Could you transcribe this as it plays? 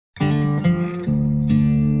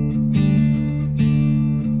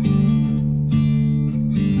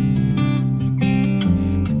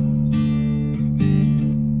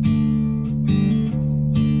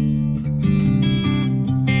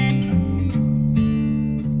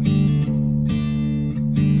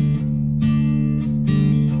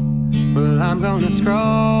gonna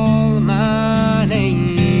scroll my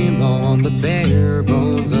name on the bare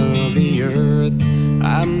bones of the earth.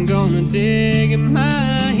 I'm gonna dig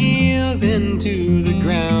my heels into the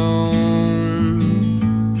ground.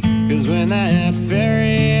 'Cause when that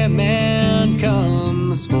ferryman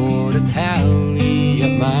comes for to tally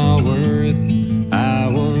up my worth, I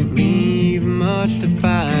won't leave much to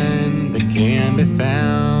find that can be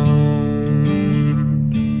found.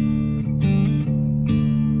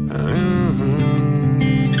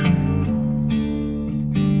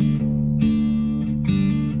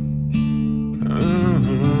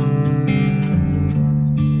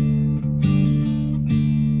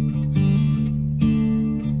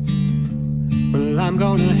 Well, I'm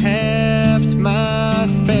gonna heft my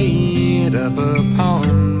spade up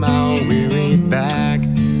upon my weary back.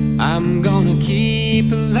 I'm gonna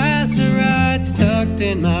keep lacerites tucked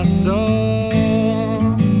in my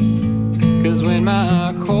soul. 'Cause when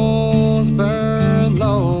my coals burn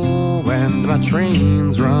low and my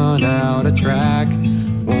trains run out of track,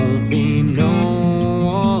 won't be no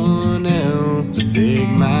one else to dig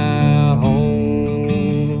my hole.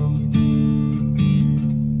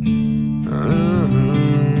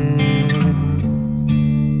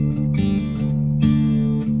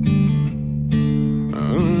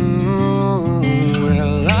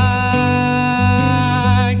 Well,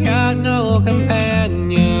 I got no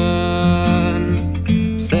companion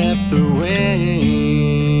except the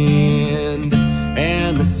wind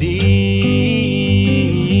and the sea.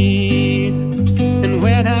 And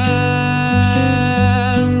when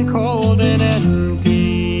I'm cold and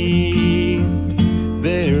empty,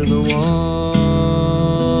 they're the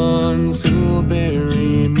ones who'll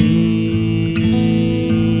bury me.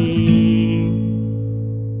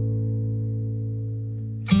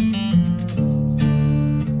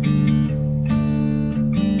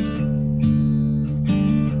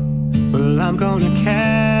 Well, I'm gonna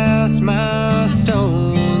cast my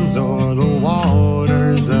stones o'er the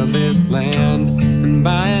waters of this land, and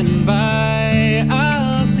by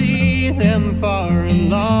I'll see them far and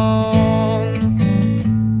long.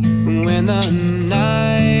 When the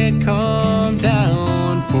night come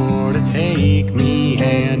down for to take me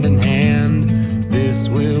hand in hand, this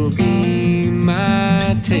will be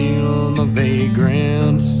my tale, my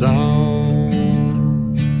vagrant song.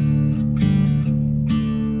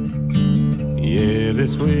 Yeah,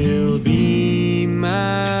 this will be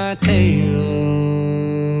my tale,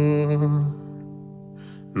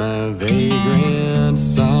 my vagrant